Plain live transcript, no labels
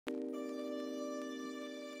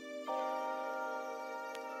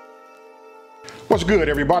What's good,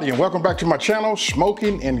 everybody, and welcome back to my channel,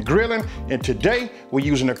 Smoking and Grilling. And today we're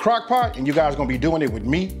using the crock pot, and you guys gonna be doing it with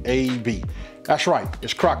me, AB. That's right,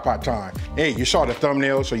 it's crock pot time. Hey, you saw the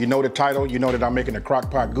thumbnail, so you know the title. You know that I'm making a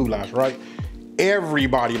crock pot goulash, right?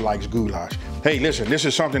 Everybody likes goulash. Hey, listen, this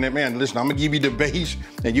is something that, man, listen, I'm gonna give you the base,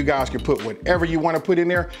 and you guys can put whatever you want to put in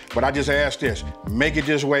there. But I just ask this: make it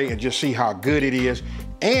this way, and just see how good it is.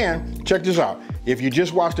 And check this out. If you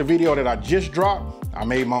just watched the video that I just dropped, I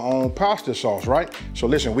made my own pasta sauce, right? So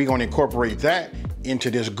listen, we're gonna incorporate that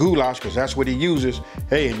into this goulash because that's what it uses.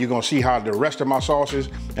 Hey, and you're gonna see how the rest of my sauces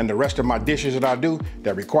and the rest of my dishes that I do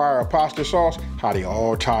that require a pasta sauce, how they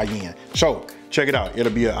all tie in. So check it out.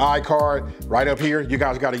 It'll be an iCard right up here. You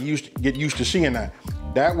guys gotta get used to seeing that.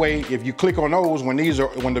 That way, if you click on those when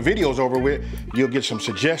the video's over with, you'll get some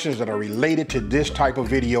suggestions that are related to this type of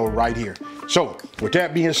video right here. So with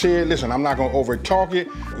that being said, listen, I'm not gonna over talk it.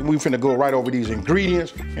 We finna go right over these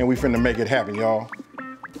ingredients and we finna make it happen, y'all.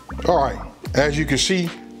 All right, as you can see,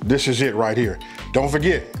 this is it right here. Don't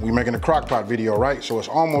forget, we're making a crock pot video, right? So it's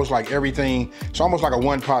almost like everything, it's almost like a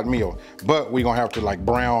one pot meal, but we're gonna have to like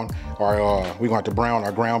brown our, we're gonna have to brown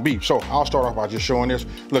our ground beef. So I'll start off by just showing this.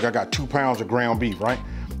 Look, I got 2 pounds of ground beef, right?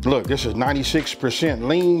 Look, this is 96%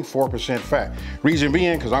 lean, 4% fat. Reason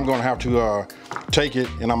being, because I'm gonna have to take it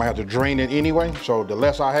and I'm gonna have to drain it anyway. So the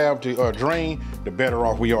less I have to drain, the better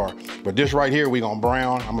off we are. But this right here, we're gonna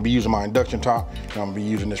brown. I'm gonna be using my induction top and I'm gonna be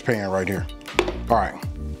using this pan right here. All right.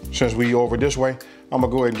 Since we over this way, I'm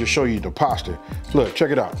gonna go ahead and just show you the pasta. Look,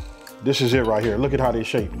 check it out. This is it right here. Look at how they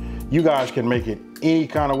shape. You guys can make it any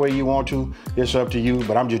kind of way you want to. It's up to you,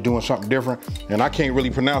 but I'm just doing something different. And I can't really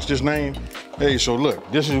pronounce this name. Hey, so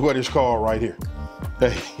look, this is what it's called right here.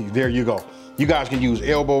 Hey, there you go. You guys can use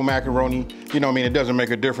elbow macaroni. You know what I mean? It doesn't make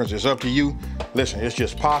a difference. It's up to you. Listen, it's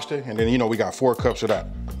just pasta. And then, you know, we got 4 cups of that.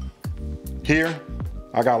 Here,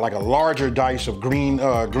 I got like a larger dice of green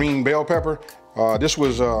bell pepper. This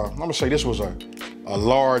was, I'm gonna say this was a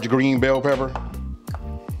large green bell pepper.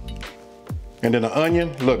 And then the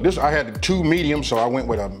onion. Look, this, I had 2 mediums, so I went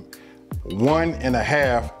with a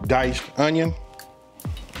 1.5 diced onion.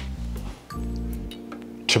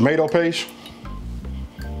 Tomato paste.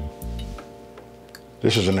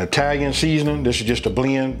 This is an Italian seasoning. This is just a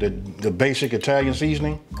blend, the basic Italian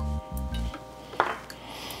seasoning.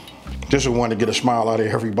 This is one to get a smile out of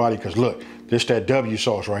everybody, because look, this that W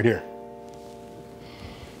sauce right here.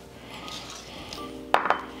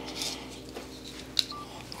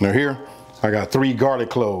 Now here, I got 3 garlic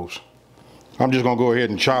cloves. I'm just gonna go ahead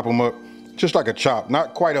and chop them up, just like a chop.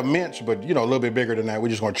 Not quite a mince, but you know, a little bit bigger than that. We're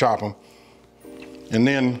just gonna chop them. And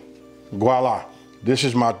then, voila. This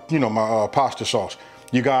is my, you know, my pasta sauce.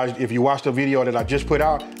 You guys, if you watched the video that I just put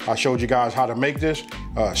out, I showed you guys how to make this.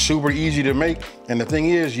 Super easy to make. And the thing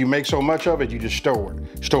is, you make so much of it, you just store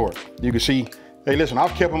it. You can see, hey, listen,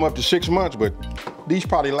 I've kept them up to 6 months, but these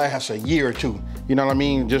probably last a year or 2. You know what I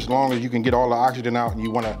mean? Just as long as you can get all the oxygen out and you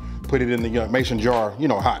want to put it in the mason jar, you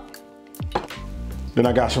know, hot. Then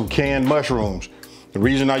I got some canned mushrooms. The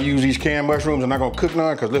reason I use these canned mushrooms, I'm not gonna cook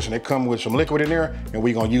none, because listen, they come with some liquid in there and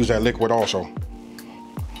we're gonna use that liquid also.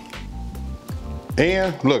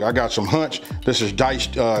 And look, I got some hunch. This is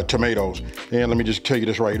diced tomatoes. And let me just tell you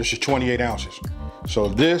this right here. This is 28 ounces. So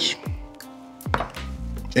this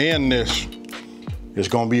and this is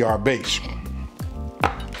gonna be our base.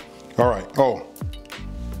 All right, oh.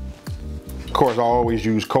 Of course, I always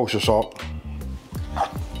use kosher salt.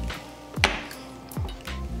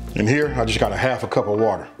 And here, I just got a 1/2 cup of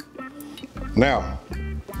water. Now,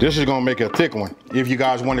 this is gonna make a thick one. If you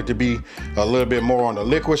guys want it to be a little bit more on the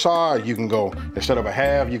liquid side, you can go, instead of a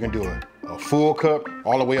 1/2, you can do a full cup,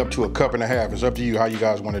 all the way up to a 1.5 cups. It's up to you how you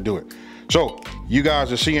guys wanna do it. So, you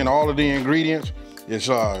guys are seeing all of the ingredients. It's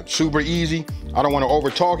super easy. I don't want to over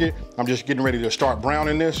talk it. I'm just getting ready to start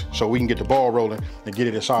browning this so we can get the ball rolling and get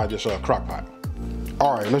it inside this crock pot.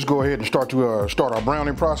 All right, let's go ahead and start our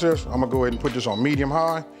browning process. I'm gonna go ahead and put this on medium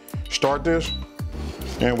high, start this,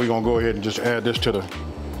 and we're gonna go ahead and just add this to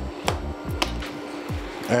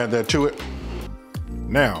add that to it.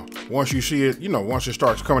 Now, once you see it, you know, once it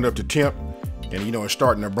starts coming up to temp and you know it's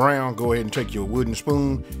starting to brown, go ahead and take your wooden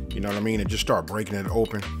spoon, you know what I mean, and just start breaking it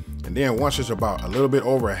open. And then once it's about a little bit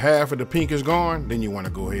over 1/2 of the pink is gone, then you want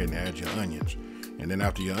to go ahead and add your onions. And then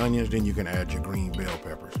after your onions, then you can add your green bell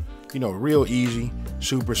peppers. You know, real easy,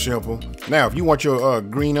 super simple. Now, if you want your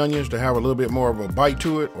green onions to have a little bit more of a bite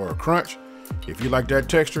to it or a crunch, if you like that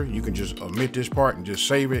texture, you can just omit this part and just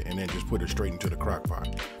save it and then just put it straight into the crock pot.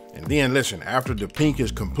 And then listen, after the pink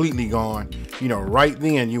is completely gone, you know, right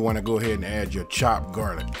then you want to go ahead and add your chopped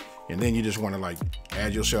garlic. And then you just want to like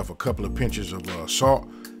add yourself a couple of pinches of salt.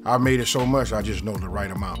 I've made it so much, I just know the right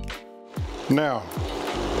amount. Now,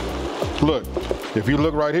 look, if you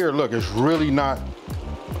look right here, look, it's really not,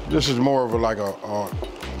 this is more of a, like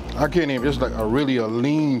I can't even, it's like a really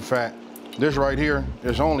lean fat. This right here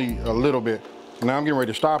is only a little bit. Now I'm getting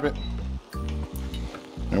ready to stop it.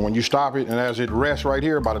 And when you stop it, and as it rests right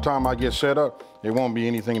here, by the time I get set up, it won't be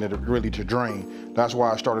anything that really to drain. That's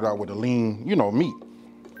why I started out with a lean, you know, meat.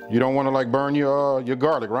 You don't want to like burn your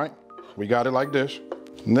garlic, right? We got it like this.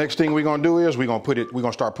 Next thing we're gonna do is we're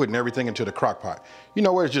gonna start putting everything into the crock pot. You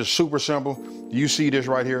know what, it's just super simple. You see this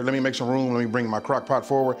right here. Let me make some room, let me bring my crock pot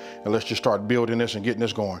forward, and let's just start building this and getting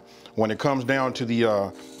this going. When it comes down to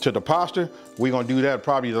the pasta, we're gonna do that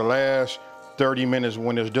probably the last 30 minutes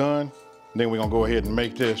when it's done. Then we're gonna go ahead and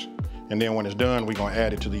make this, and then when it's done, we're gonna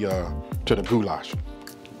add it to the goulash.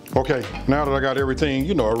 Okay, now that I got everything,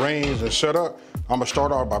 you know, arranged and set up, I'm gonna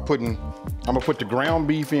start off by put the ground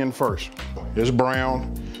beef in first. It's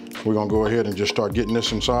brown. We're gonna go ahead and just start getting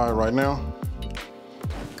this inside right now.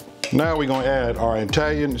 Now we're gonna add our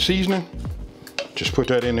Italian seasoning. Just put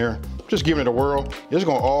that in there. Just giving it a whirl. It's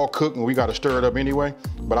gonna all cook and we gotta stir it up anyway,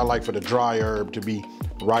 but I like for the dry herb to be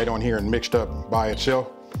right on here and mixed up by itself.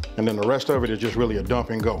 And then the rest of it is just really a dump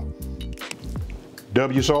and go.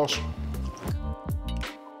 W sauce.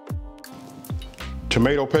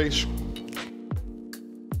 Tomato paste.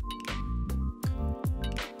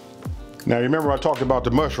 Now remember I talked about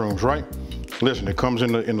the mushrooms, right? Listen, it comes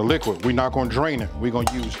in the liquid. We're not gonna drain it. We're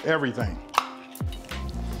gonna use everything.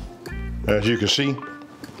 As you can see,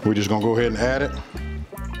 we're just gonna go ahead and add it.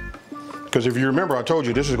 Because if you remember, I told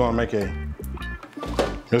you this is gonna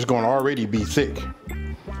it's gonna already be thick.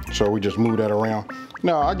 So we just move that around.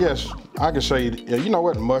 Now, I guess I could say, you know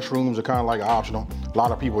what, mushrooms are kind of like optional. A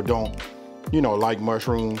lot of people don't, you know, like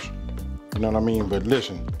mushrooms, you know what I mean? But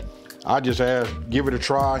listen, I just ask, give it a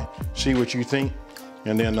try, see what you think,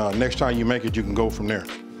 and then next time you make it, you can go from there.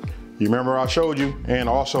 You remember I showed you, and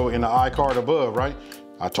also in the iCard above, right?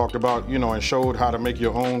 I talked about, you know, and showed how to make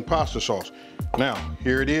your own pasta sauce. Now,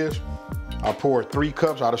 here it is. I poured 3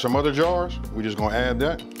 cups out of some other jars. We're just gonna add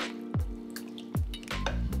that.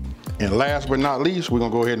 And last but not least, we're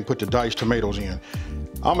gonna go ahead and put the diced tomatoes in.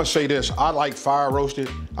 I'm gonna say this, I like fire roasted.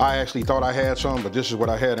 I actually thought I had some, but this is what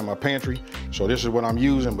I had in my pantry. So this is what I'm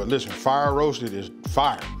using, but listen, fire roasted is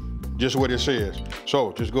fire, just what it says.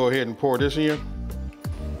 So just go ahead and pour this in.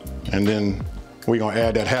 And then we're gonna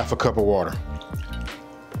add that 1/2 cup of water.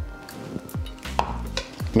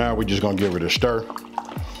 Now we're just gonna give it a stir.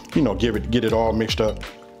 You know, get it all mixed up.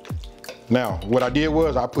 Now, what I did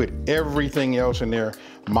was I put everything else in there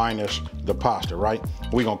minus the pasta, right?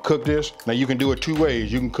 We're gonna cook this. Now you can do it 2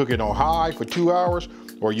 ways. You can cook it on high for 2 hours,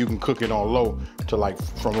 or you can cook it on low to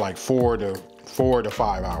from 4 to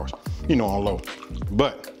 5 hours, you know, on low.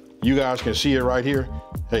 But you guys can see it right here.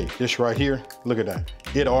 Hey, this right here, look at that.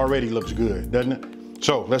 It already looks good, doesn't it?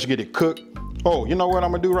 So let's get it cooked. Oh, you know what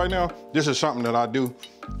I'm gonna do right now? This is something that I do.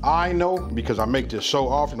 I know because I make this so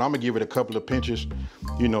often, I'm gonna give it a couple of pinches,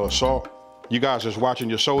 you know, of salt. You guys just watching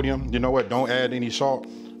your sodium, you know what? Don't add any salt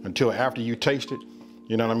until after you taste it.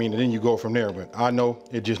 You know what I mean? And then you go from there. But I know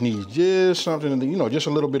it just needs just something, you know, just a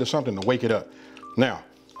little bit of something to wake it up. Now,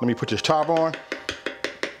 let me put this top on.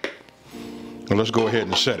 And let's go ahead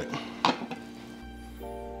and set it.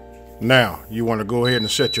 Now, you want to go ahead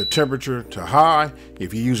and set your temperature to high.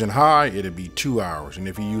 If you're using high, it'll be 2 hours. And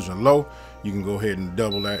if you're using low, you can go ahead and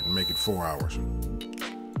double that and make it 4 hours.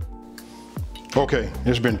 Okay,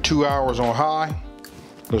 it's been 2 hours on high.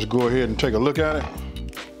 Let's go ahead and take a look at it.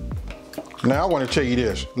 Now I want to tell you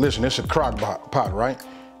this. Listen, it's a crock pot, right?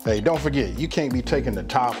 Hey, don't forget, you can't be taking the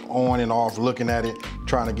top on and off, looking at it,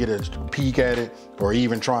 trying to get a peek at it, or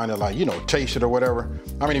even trying to, like, you know, taste it or whatever.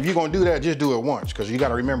 I mean, if you're gonna do that, just do it once, because you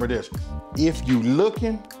gotta remember this. If you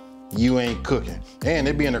looking, you ain't cooking. And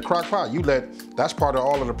it being a crock pot, that's part of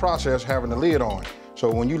all of the process, having the lid on. So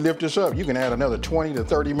when you lift this up, you can add another 20 to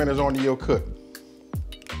 30 minutes onto your cook.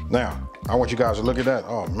 Now, I want you guys to look at that.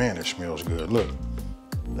 Oh man, it smells good. Look,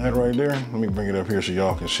 that right there. Let me bring it up here so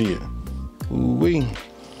y'all can see it. Ooh-wee.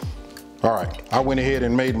 All right, I went ahead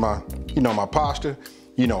and made my, you know, my pasta,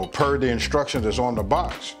 you know, per the instructions that's on the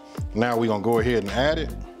box. Now we're gonna go ahead and add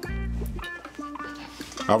it.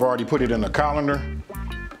 I've already put it in the colander.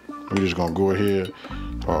 We're just gonna go ahead.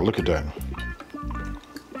 Oh, look at that.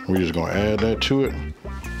 We're just gonna add that to it.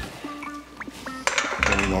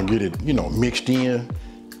 And we're gonna get it, you know, mixed in.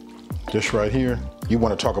 This right here. You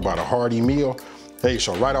wanna talk about a hearty meal. Hey,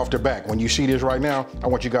 so right off the back, when you see this right now, I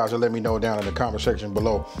want you guys to let me know down in the comment section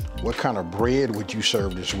below, what kind of bread would you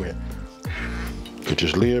serve this with? Get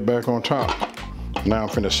this lid back on top. Now I'm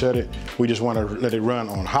finna set it. We just wanna let it run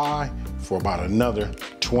on high for about another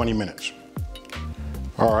 20 minutes.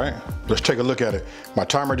 All right, let's take a look at it. My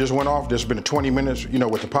timer just went off. This has been 20 minutes, you know,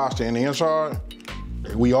 with the pasta in the inside.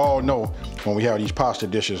 We all know when we have these pasta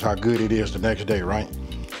dishes how good it is the next day, right?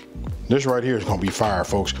 This right here is gonna be fire,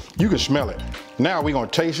 folks. You can smell it. Now we're gonna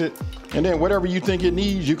taste it, and then whatever you think it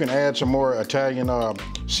needs, you can add some more Italian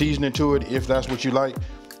seasoning to it if that's what you like.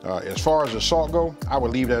 As far as the salt go, I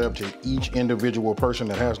would leave that up to each individual person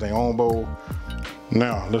that has their own bowl.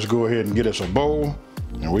 Now, let's go ahead and get us a bowl,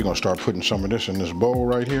 and we're gonna start putting some of this in this bowl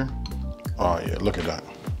right here. Oh yeah, look at that.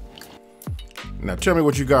 Now tell me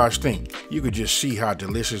what you guys think. You could just see how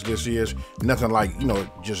delicious this is. Nothing like, you know,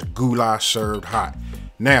 just goulash served hot.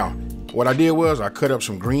 Now, what I did was I cut up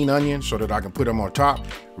some green onions so that I can put them on top.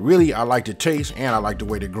 Really, I like the taste and I like the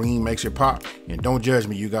way the green makes it pop. And don't judge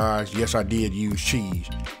me, you guys. Yes, I did use cheese.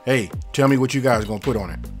 Hey, tell me what you guys are gonna put on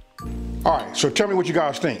it. All right, so tell me what you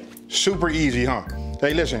guys think. Super easy, huh?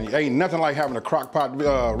 Hey, listen, ain't nothing like having a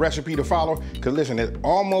Crockpot recipe to follow, because listen, it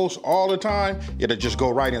almost all the time, it'll just go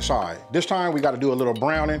right inside. This time, we got to do a little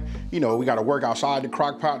browning. You know, we got to work outside the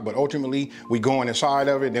Crockpot, but ultimately, we going inside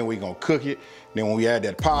of it, then we going to cook it. Then when we add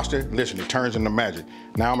that pasta, listen, it turns into magic.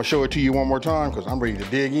 Now, I'm going to show it to you one more time, because I'm ready to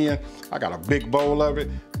dig in. I got a big bowl of it.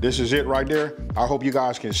 This is it right there. I hope you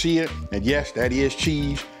guys can see it. And yes, that is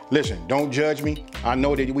cheese. Listen, don't judge me. I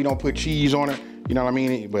know that we don't put cheese on it. You know what I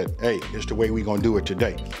mean? But hey, it's the way we gonna do it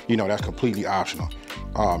today. You know, that's completely optional.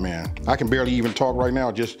 Oh man, I can barely even talk right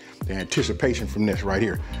now, just the anticipation from this right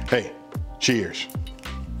here. Hey, cheers.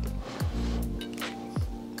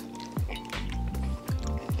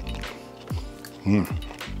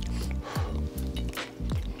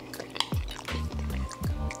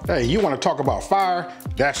 Hey, you wanna talk about fire?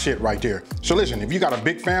 That's it right there. So listen, if you got a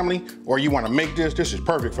big family or you wanna make this, this is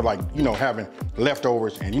perfect for, like, you know, having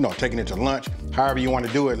leftovers and, you know, taking it to lunch. However you wanna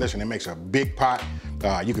do it, listen, it makes a big pot.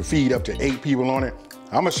 You can feed up to 8 people on it.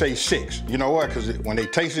 I'm gonna say 6. You know what? Because when they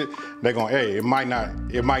taste it, they're gonna, hey, it might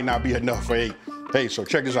not be enough for 8. Hey, so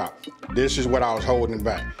check this out. This is what I was holding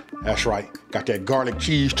back. That's right, got that garlic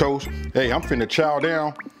cheese toast. Hey, I'm finna chow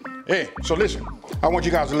down. Hey, so listen, I want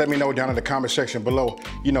you guys to let me know down in the comment section below,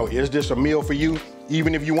 you know, is this a meal for you?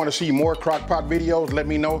 Even if you want to see more Crockpot videos, let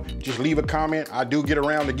me know. Just leave a comment. I do get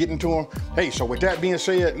around to getting to them. Hey, so with that being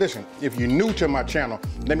said, listen, if you're new to my channel,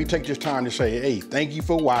 let me take this time to say, hey, thank you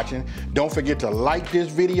for watching. Don't forget to like this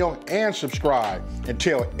video and subscribe, and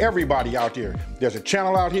tell everybody out there there's a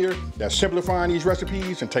channel out here that's simplifying these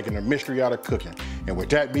recipes and taking the mystery out of cooking. And with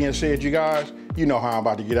that being said, you guys, you know how I'm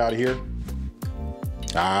about to get out of here.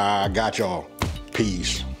 I got y'all.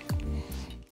 Peace.